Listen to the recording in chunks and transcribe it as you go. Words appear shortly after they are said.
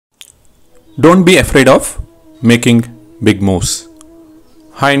Don't be afraid of making big moves.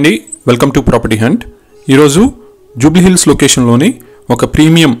 Hi అండి, welcome to property hunt. ఈరోజు Jubilee hills లొకేషన్లోని ఒక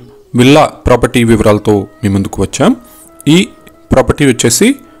premium villa property వివరాలతో మీ ముందుకు వచ్చాం. ఈ ప్రాపర్టీ వచ్చేసి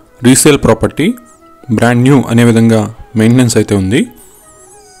రీసేల్ ప్రాపర్టీ, బ్రాండ్ న్యూ అనే విధంగా మెయింటెనెన్స్ అయితే ఉంది.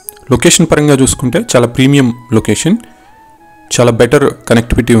 లొకేషన్ పరంగా చూసుకుంటే చాలా ప్రీమియం లొకేషన్, చాలా బెటర్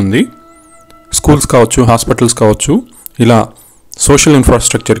కనెక్టివిటీ ఉంది. స్కూల్స్ కావచ్చు, హాస్పిటల్స్ కావచ్చు, ఇలా సోషల్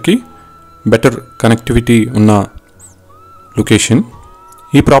ఇన్ఫ్రాస్ట్రక్చర్కి బెటర్ కనెక్టివిటీ ఉన్న లొకేషన్.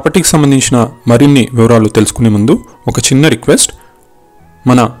 ఈ ప్రాపర్టీకి సంబంధించిన మరిన్ని వివరాలు తెలుసుకునే ముందు ఒక చిన్న రిక్వెస్ట్,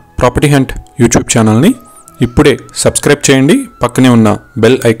 మన ప్రాపర్టీ హంట్ యూట్యూబ్ ఛానల్ని ఇప్పుడే సబ్స్క్రైబ్ చేయండి, పక్కనే ఉన్న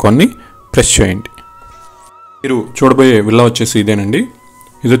బెల్ ఐకాన్ని ప్రెస్ చేయండి. మీరు చూడబోయే విల్లా వచ్చేసి ఇదేనండి.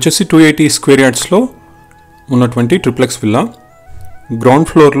 ఇది వచ్చేసి 280 Sq.Yds ఉన్నటువంటి ట్రిప్లెక్స్ విల్లా. గ్రౌండ్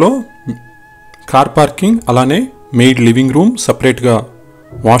ఫ్లోర్లో కార్ పార్కింగ్, అలానే మెయిడ్ లివింగ్ రూమ్, సపరేట్గా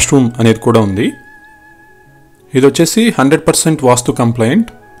వాష్రూమ్ అనేది కూడా ఉంది. ఇది వచ్చేసి 100% వాస్తు కంప్లైంట్,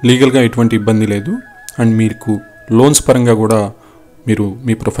 లీగల్గా ఎటువంటి ఇబ్బంది లేదు. అండ్ మీకు లోన్స్ పరంగా కూడా మీరు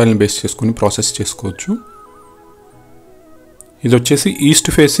మీ ప్రొఫైల్ని బేస్ చేసుకుని ప్రాసెస్ చేసుకోవచ్చు. ఇది వచ్చేసి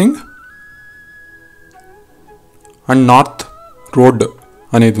east facing and north road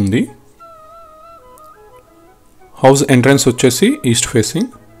అనేది ఉంది. హౌస్ ఎంట్రన్స్ వచ్చేసి ఈస్ట్ ఫేసింగ్.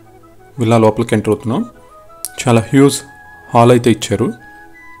 విల్లా లోపలికి ఎంటర్ అవుతున్నాం. చాలా హ్యూజ్ హాల్ అయితే ఇచ్చారు.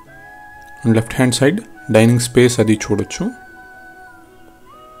 And left hand side dining space అది చూడొచ్చు.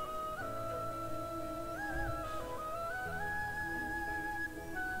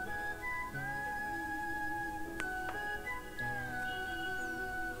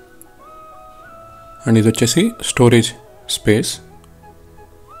 అండ్ ఇది వచ్చేసి storage space.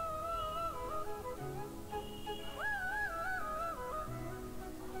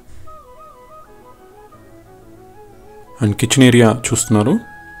 And kitchen area చూస్తున్నారు.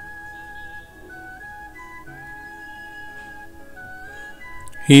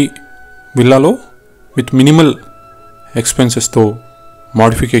 ఈ విల్లాలో విత్ మినిమల్ ఎక్స్పెన్సెస్తో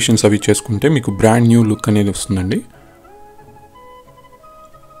మోడిఫికేషన్స్ అవి చేసుకుంటే మీకు బ్రాండ్ న్యూ లుక్ అనేది వస్తుందండి.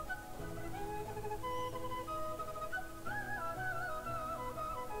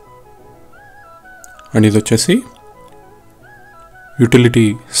 అండ్ ఇది వచ్చేసి యూటిలిటీ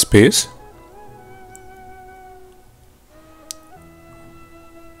స్పేస్.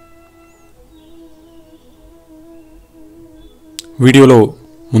 వీడియోలో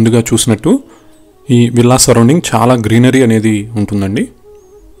ముందుగా చూసినట్టు ఈ విల్లా సరౌండింగ్ చాలా గ్రీనరీ అనేది ఉంటుందండి.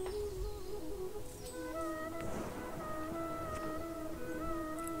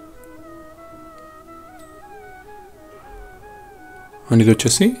 అండ్ ఇది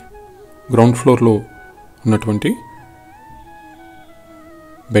వచ్చేసి గ్రౌండ్ ఫ్లోర్లో ఉన్నటువంటి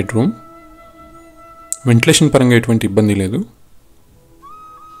బెడ్రూమ్. వెంటిలేషన్ పరంగా ఎటువంటి ఇబ్బంది లేదు.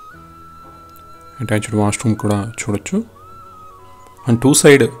 అటాచ్డ్ వాష్రూమ్ కూడా చూడొచ్చు. అండ్ 2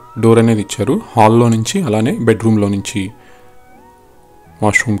 సైడ్ డోర్ అనేది ఇచ్చారు. హాల్లో నుంచి అలానే బెడ్రూమ్లో నుంచి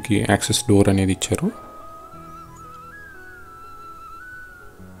వాష్రూమ్కి యాక్సెస్ డోర్ అనేది ఇచ్చారు.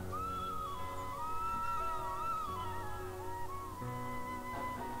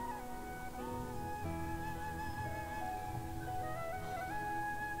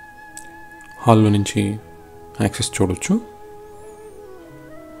 హాల్లో నుంచి యాక్సెస్ చూడొచ్చు.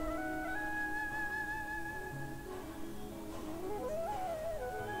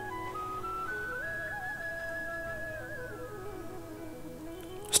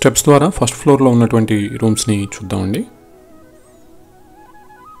 స్టెప్స్ ద్వారా ఫస్ట్ ఫ్లోర్లో ఉన్నటువంటి రూమ్స్ని చూద్దామండి.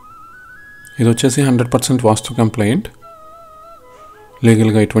 ఇది వచ్చేసి 100% వాస్తు కంప్లైంట్,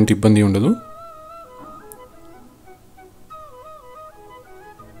 లీగల్గా ఎటువంటి ఇబ్బంది ఉండదు.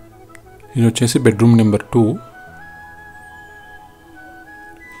 ఇది వచ్చేసి బెడ్రూమ్ నెంబర్ 2.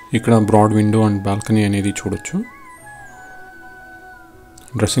 ఇక్కడ బ్రాడ్ విండో అండ్ బాల్కనీ అనేది చూడొచ్చు.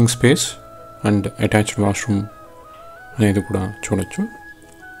 Dressing space and attached washroom అనేది కూడా చూడొచ్చు.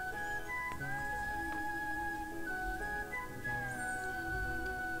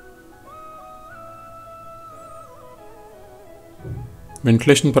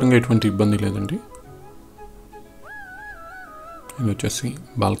 వెంటిలేషన్ పరంగా ఎటువంటి ఇబ్బంది లేదండి. ఇది వచ్చేసి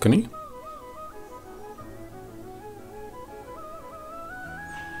బాల్కనీ.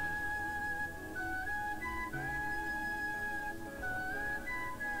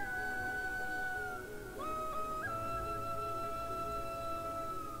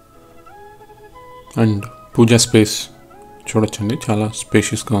 అండ్ పూజా స్పేస్ చూడొచ్చండి, చాలా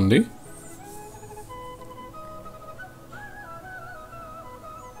స్పేషియస్గా ఉంది.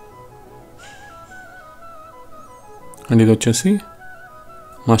 అండ్ ఇది వచ్చేసి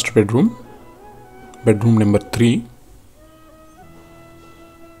మాస్టర్ బెడ్రూమ్ నెంబర్ 3.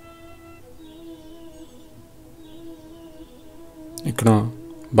 ఇక్కడ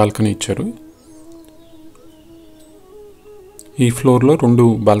బాల్కనీ ఇచ్చారు. ఈ ఫ్లోర్లో 2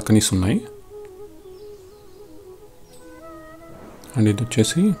 బాల్కనీస్ ఉన్నాయి. అండ్ ఇది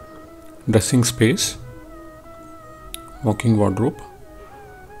వచ్చేసి dressing space, walking wardrobe,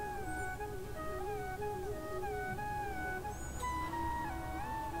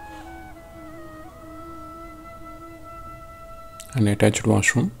 and attached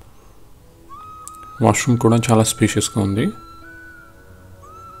washroom. Washroom కూడా చాలా స్పేషియస్గా ఉంది.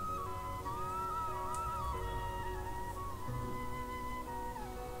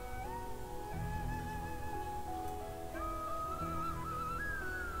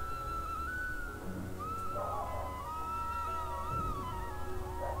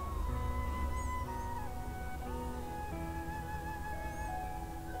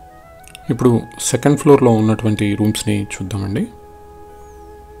 ఇప్పుడు సెకండ్ ఫ్లోర్లో ఉన్నటువంటి రూమ్స్ని చూద్దామండి.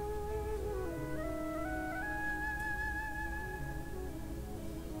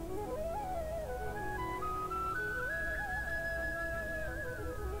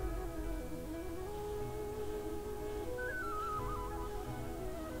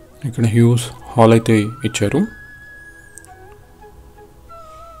 ఇక్కడ హ్యూజ్ హాల్ అయితే ఇచ్చారు.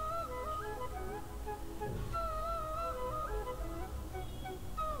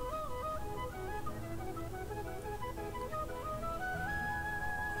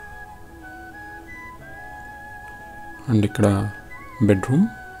 అండ్ ఇక్కడ బెడ్రూమ్,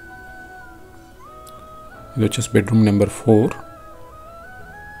 ఇది వచ్చేసి bedroom number 4.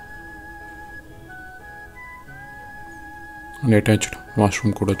 And attached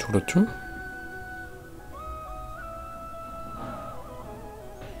washroom కూడా చూడొచ్చు.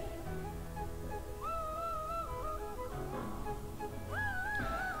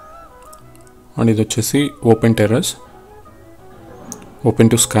 అండ్ ఇది వచ్చేసి open terrace,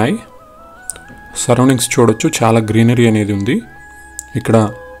 open to sky. Surroundings చూడొచ్చు, చాలా గ్రీనరీ అనేది ఉంది. ఇక్కడ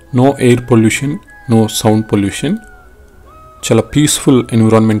no air pollution, no sound pollution. చాలా పీస్ఫుల్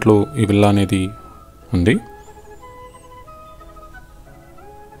ఎన్విరాన్మెంట్లో ఈ విల్లా అనేది ఉంది.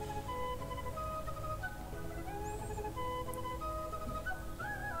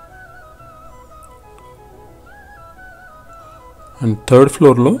 అండ్ థర్డ్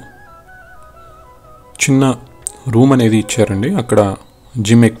ఫ్లోర్లో చిన్న రూమ్ అనేది ఇచ్చారండి. అక్కడ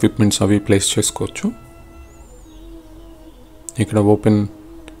జిమ్ ఎక్విప్మెంట్స్ అవి ప్లేస్ చేసుకోవచ్చు. ఇక్కడ ఓపెన్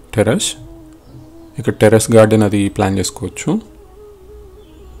టెర్రస్, ఇక్కడ టెర్రస్ గార్డెన్ అది ప్లాన్ చేసుకోవచ్చు.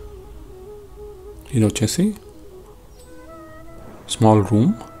 ఇది వచ్చేసి స్మాల్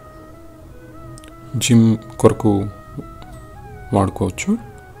రూమ్, జిమ్ కొరకు వాడుకోవచ్చు.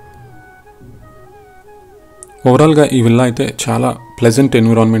 ఓవరాల్గా ఈ విల్లా అయితే చాలా ప్లెజెంట్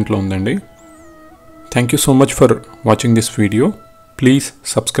ఎన్విరాన్మెంట్లో ఉందండి. Thank you so much for watching this video. Please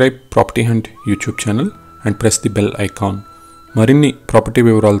subscribe property hunt YouTube channel and press the bell icon. మరిన్ని ప్రాపర్టీ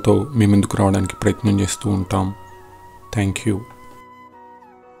వివరాలతో మీ ముందుకు రావడానికి ప్రయత్నం చేస్తూ ఉంటాం. Thank you.